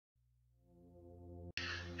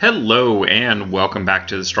Hello and welcome back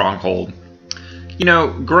to the Stronghold. You know,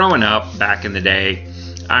 growing up back in the day,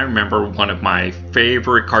 I remember one of my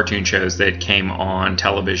favorite cartoon shows that came on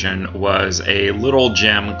television was a little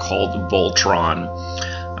gem called Voltron.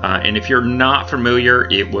 And if you're not familiar,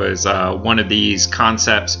 it was one of these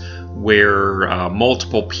concepts where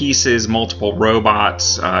multiple pieces, multiple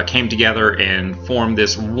robots came together and formed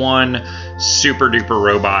this one super duper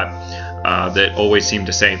robot that always seemed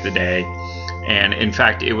to save the day. And in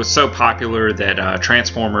fact, it was so popular that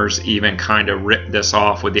Transformers even kind of ripped this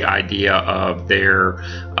off with the idea of their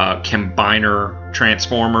combiner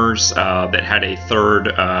Transformers that had a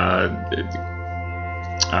third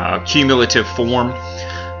cumulative form.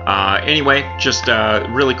 Anyway, just a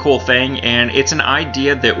really cool thing, and it's an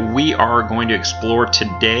idea that we are going to explore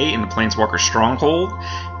today in the Planeswalker Stronghold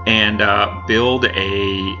and build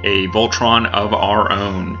a Voltron of our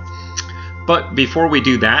own. But before we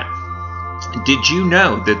do that, did you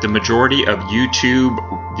know that the majority of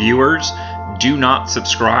YouTube viewers do not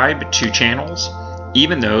subscribe to channels,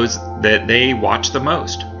 even those that they watch the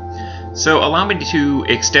most? So allow me to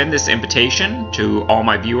extend this invitation to all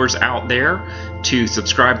my viewers out there to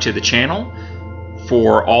subscribe to the channel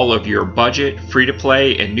for all of your budget,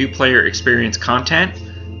 free-to-play, and new player experience content,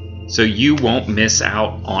 so you won't miss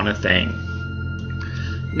out on a thing.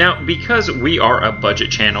 Now, because we are a budget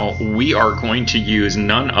channel, we are going to use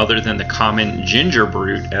none other than the common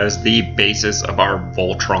Gingerbrute as the basis of our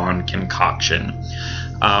Voltron concoction.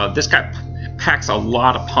 This guy packs a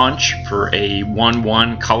lot of punch for a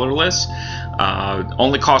 1/1 colorless.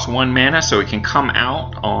 Only costs 1 mana, so it can come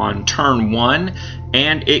out on turn 1,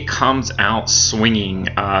 and it comes out swinging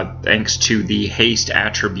thanks to the haste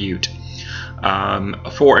attribute.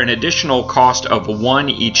 For an additional cost of 1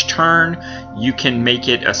 each turn, you can make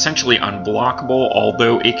it essentially unblockable,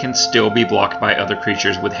 although it can still be blocked by other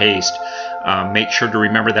creatures with haste. Make sure to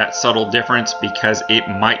remember that subtle difference because it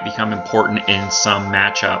might become important in some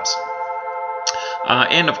matchups.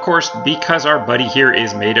 And of course, because our buddy here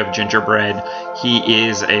is made of gingerbread, he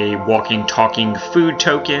is a walking, talking food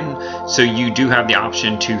token, so you do have the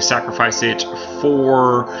option to sacrifice it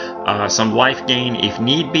for some life gain if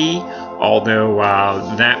need be, although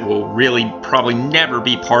that will really probably never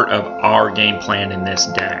be part of our game plan in this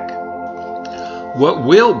deck. What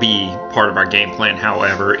will be part of our game plan,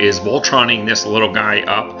 however, is Voltroning this little guy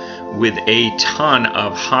up with a ton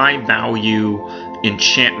of high value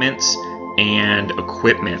enchantments and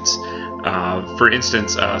equipments. For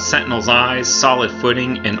instance, Sentinel's Eyes, Solid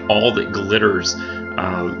Footing, and All That Glitters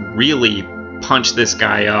really punch this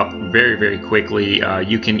guy up very, very quickly.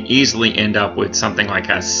 You can easily end up with something like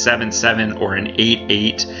a 7/7 or an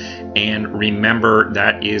 8/8, and remember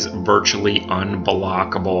that is virtually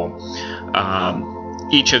unblockable.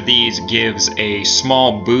 Each of these gives a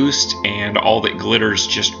small boost, and All That Glitters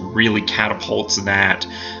just really catapults that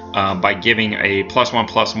by giving a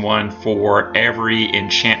 +1/+1 for every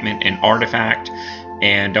enchantment and artifact.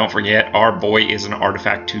 And don't forget, our boy is an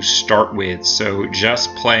artifact to start with, so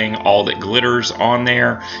just playing All That Glitters on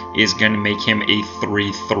there is going to make him a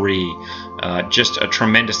 3/3. Just a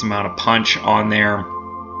tremendous amount of punch on there.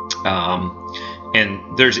 And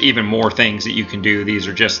there's even more things that you can do. These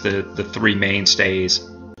are just the 3 mainstays.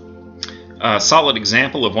 A solid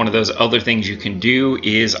example of one of those other things you can do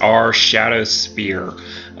is our Shadowspear.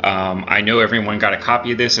 I know everyone got a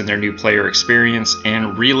copy of this in their new player experience,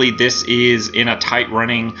 and really this is in a tight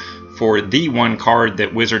running for the one card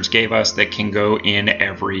that Wizards gave us that can go in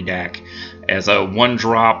every deck. As a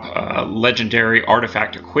 1-drop legendary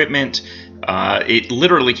artifact equipment, it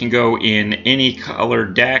literally can go in any color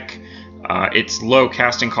deck. Its low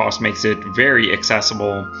casting cost makes it very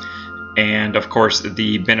accessible, and of course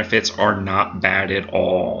the benefits are not bad at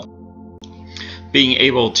all. Being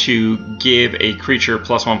able to give a creature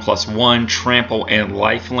 +1/+1, trample, and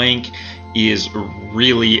lifelink is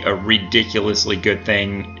really a ridiculously good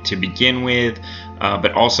thing to begin with,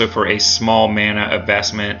 but also for a small mana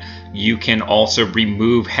investment, you can also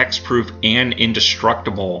remove hexproof and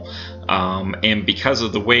indestructible. And because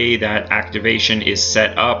of the way that activation is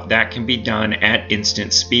set up, that can be done at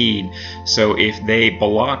instant speed. So if they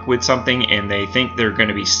block with something and they think they're going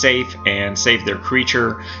to be safe and save their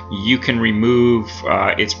creature, you can remove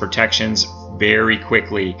its protections very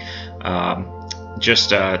quickly. Just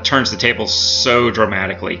turns the table so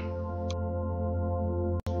dramatically.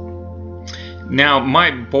 Now,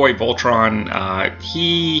 my boy Voltron,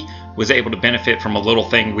 he was able to benefit from a little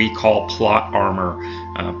thing we call plot armor.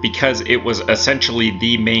 Because it was essentially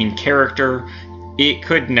the main character, it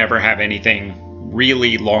could never have anything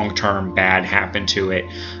really long-term bad happen to it.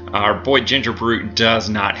 Our boy Gingerbrute does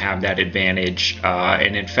not have that advantage,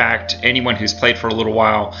 and in fact, anyone who's played for a little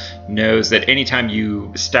while knows that anytime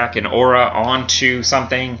you stack an aura onto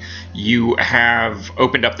something, you have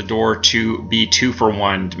opened up the door to be 2 for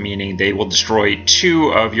 1, meaning they will destroy 2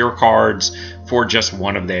 of your cards for just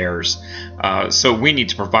 1 of theirs. So we need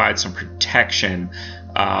to provide some protection.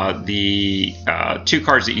 The 2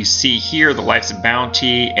 cards that you see here, the Life's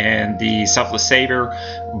Bounty and the Selfless Savior,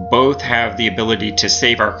 both have the ability to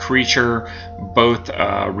save our creature, both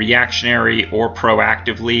reactionary or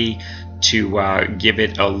proactively, to give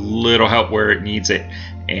it a little help where it needs it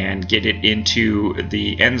and get it into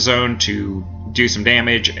the end zone to do some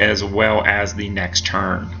damage as well as the next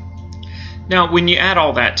turn. Now, when you add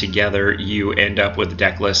all that together, you end up with a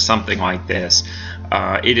deck list something like this.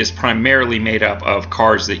 It is primarily made up of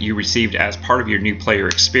cards that you received as part of your new player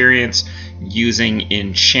experience using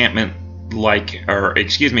enchantment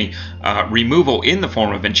removal in the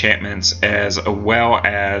form of enchantments, as well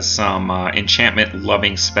as some enchantment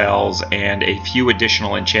loving spells and a few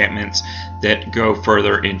additional enchantments that go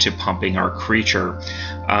further into pumping our creature.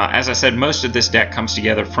 As I said, most of this deck comes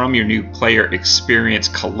together from your new player experience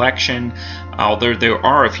collection, although there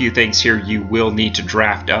are a few things here you will need to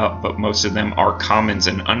draft up, but most of them are commons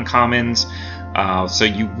and uncommons. So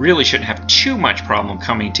you really shouldn't have too much problem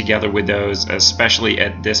coming together with those, especially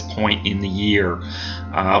at this point in the year.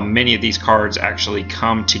 Many of these cards actually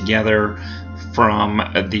come together from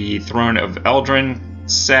the Throne of Eldraine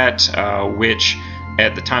set, which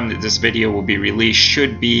at the time that this video will be released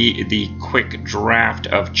should be the quick draft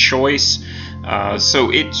of choice.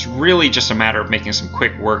 So it's really just a matter of making some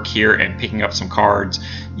quick work here and picking up some cards.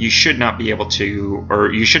 You should not be able to,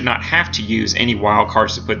 or you should not have to use any wild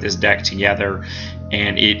cards to put this deck together,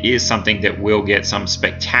 and it is something that will get some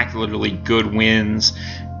spectacularly good wins,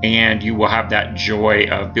 and you will have that joy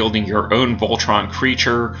of building your own Voltron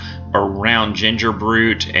creature around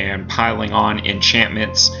Gingerbrute and piling on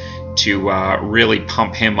enchantments to really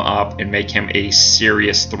pump him up and make him a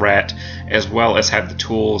serious threat, as well as have the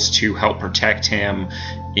tools to help protect him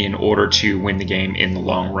in order to win the game in the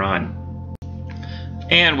long run.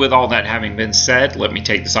 And with all that having been said, let me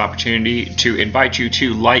take this opportunity to invite you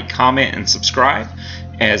to like, comment, and subscribe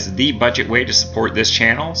as the budget way to support this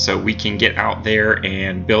channel so we can get out there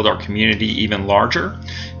and build our community even larger.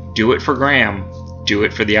 Do it for Graham, do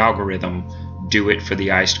it for the algorithm, do it for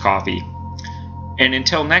the iced coffee. And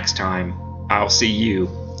until next time, I'll see you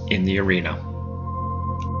in the arena.